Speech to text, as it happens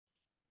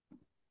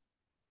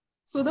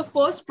So the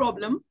first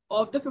problem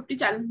of the 50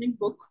 challenging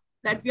book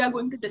that we are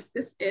going to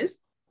discuss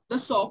is the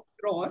sock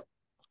drawer.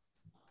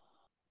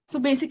 So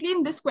basically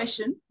in this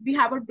question we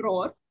have a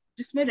drawer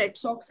जिसमें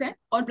red socks है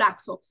और black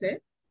socks है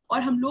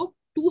और हम लोग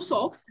two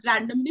socks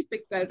randomly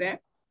pick कर रहे हैं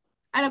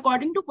and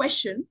according to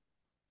question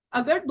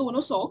अगर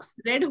दोनों socks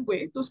red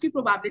हुए तो उसकी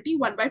probability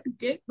 1/2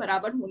 के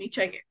बराबर होनी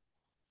चाहिए.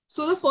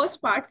 So the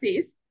first part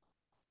says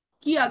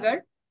कि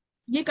अगर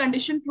ये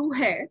condition true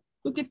है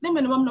तो कितने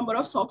minimum number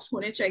of socks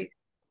होने चाहिए.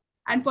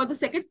 And for the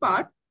second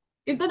part,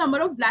 if the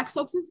number of black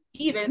socks is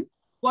even,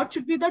 what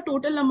should be the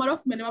total number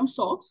of minimum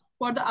socks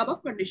for the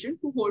above condition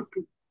to hold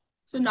true?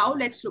 So now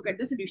let's look at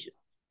the solution.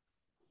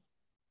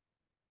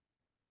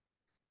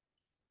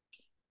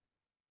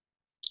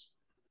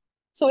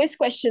 So इस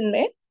question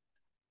में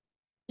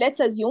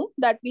let's assume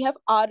that we have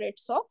R red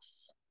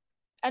socks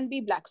and B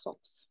black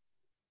socks.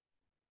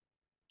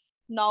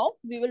 Now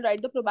we will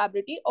write the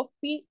probability of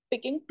P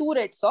picking two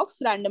red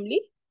socks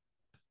randomly.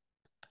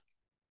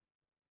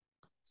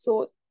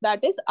 So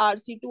that is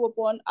RC2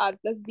 upon R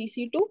plus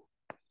BC2.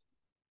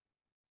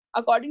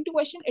 According to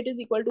question, it is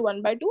equal to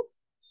 1/2.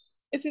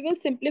 If we will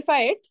simplify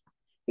it,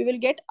 we will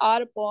get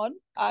R upon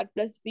R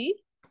plus B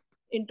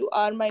into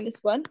R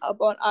minus 1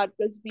 upon R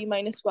plus B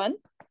minus 1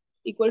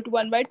 equal to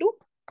 1/2.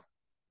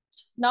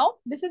 Now,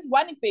 this is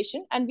one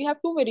equation and we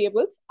have two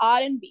variables, R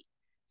and B.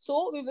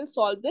 So we will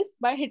solve this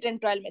by hit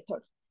and trial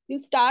method.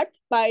 We'll start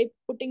by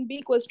putting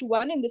B equals to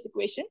 1 in this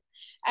equation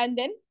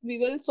and then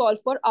we will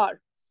solve for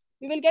R.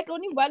 We will get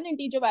only one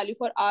integer value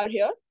for R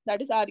here,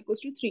 that is R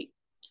equals to 3.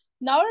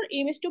 Now our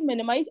aim is to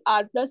minimize R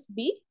plus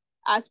B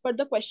as per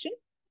the question.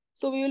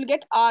 So we will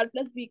get R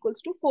plus B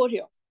equals to 4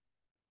 here.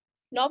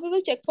 Now we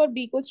will check for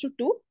B equals to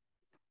 2.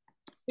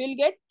 We will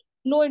get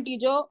no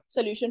integer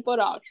solution for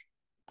R.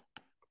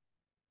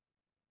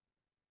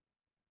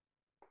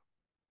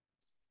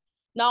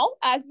 Now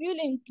as we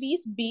will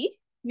increase B,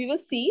 we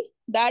will see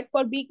that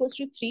for B equals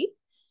to 3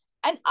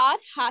 and R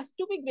has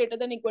to be greater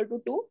than equal to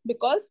 2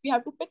 because we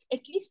have to pick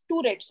at least two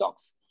red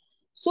socks.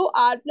 So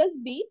R plus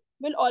B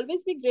will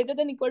always be greater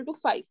than equal to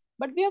 5.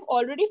 But we have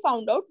already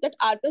found out that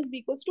R plus B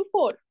equals to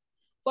 4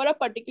 for a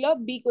particular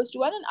B equals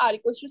to 1 and R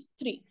equals to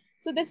 3.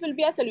 So this will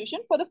be a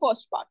solution for the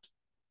first part.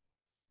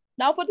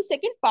 Now for the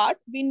second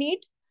part, we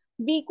need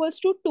B equals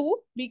to 2,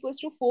 B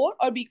equals to 4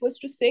 or B equals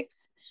to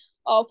 6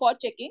 for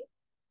checking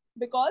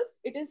because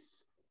it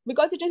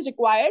is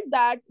required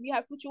that we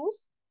have to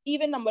choose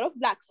even number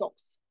of black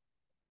socks.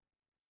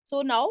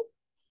 So now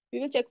we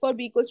will check for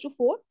B equals to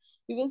 4.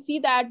 We will see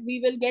that we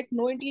will get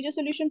no integer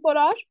solution for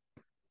R.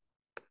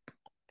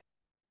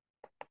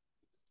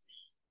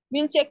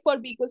 We'll check for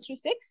B equals to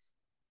 6.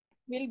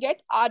 We'll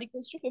get R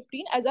equals to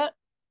 15 as our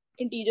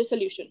integer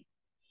solution.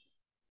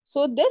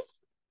 So this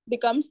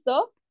becomes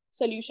the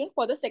solution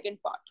for the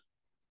second part.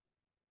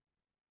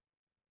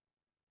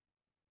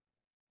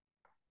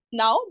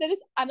 Now there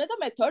is another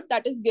method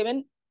that is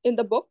given in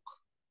the book.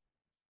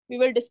 We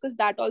will discuss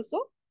that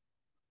also.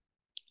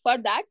 For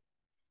that,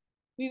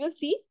 we will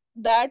see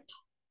that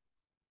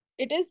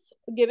it is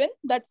given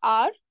that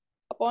R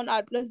upon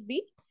R plus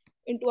B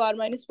into R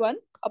minus 1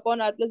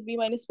 upon R plus B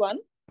minus 1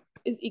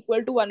 is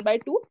equal to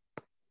 1/2.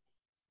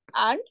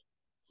 And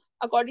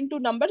according to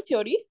number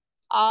theory,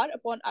 R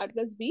upon R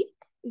plus B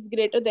is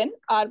greater than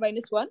R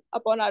minus 1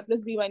 upon R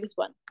plus B minus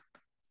 1.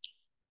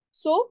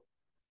 So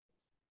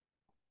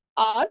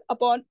R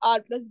upon R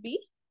plus B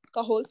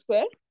ka whole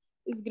square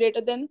is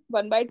greater than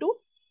 1/2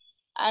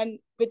 and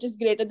which is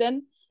greater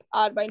than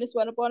R minus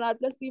 1 upon R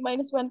plus B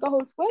minus 1 ka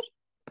whole square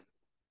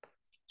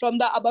from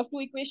the above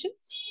two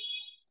equations.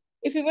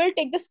 If we will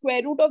take the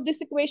square root of this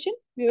equation,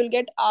 we will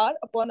get R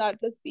upon R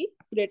plus B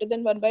greater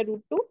than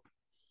 1/√2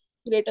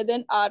 greater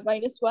than R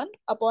minus 1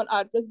 upon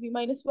R plus B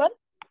minus 1.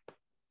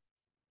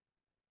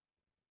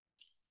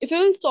 If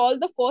we will solve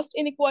the first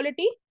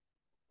inequality,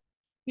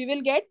 we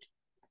will get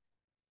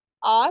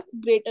R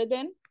greater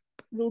than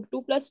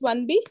 √2 plus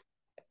 1b.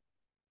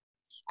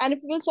 And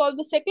if we will solve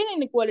the second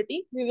inequality,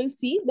 we will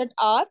see that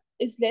R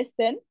is less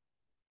than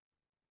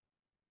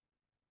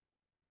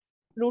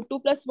 √2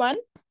 plus 1,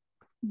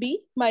 B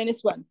minus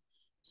 1.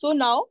 So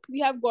now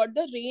we have got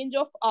the range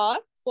of R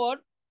for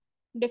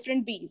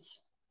different B's.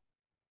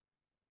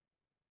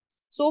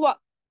 So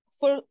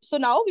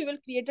now we will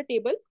create a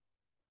table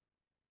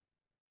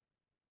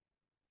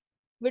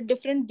with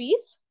different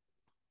B's,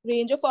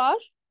 range of R,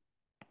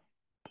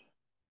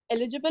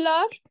 eligible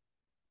R,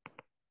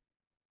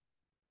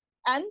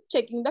 and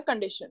checking the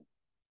condition.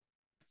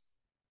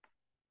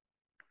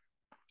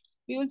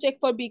 We will check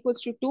for B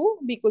equals to 2,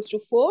 B equals to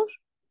 4,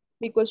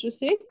 B equals to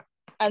 6,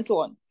 and so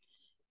on.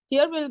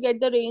 Here we'll get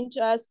the range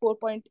as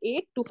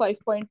 4.8 to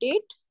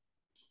 5.8.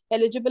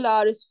 Eligible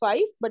R is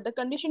 5, but the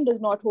condition does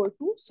not hold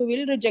true, so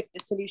we'll reject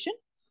this solution.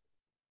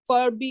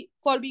 For B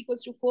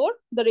equals to 4,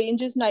 the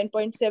range is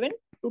 9.7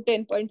 to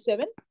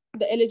 10.7.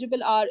 The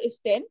eligible R is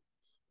 10,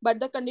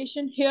 but the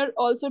condition here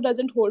also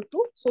doesn't hold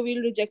true, so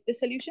we'll reject this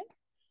solution.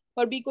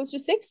 For B equals to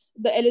 6,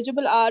 the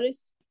eligible R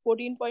is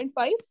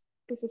 14.5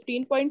 to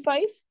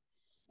 15.5.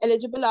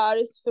 eligible hour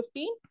is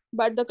 15,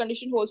 but the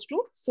condition holds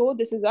true. So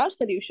this is our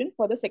solution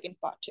for the second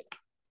part here.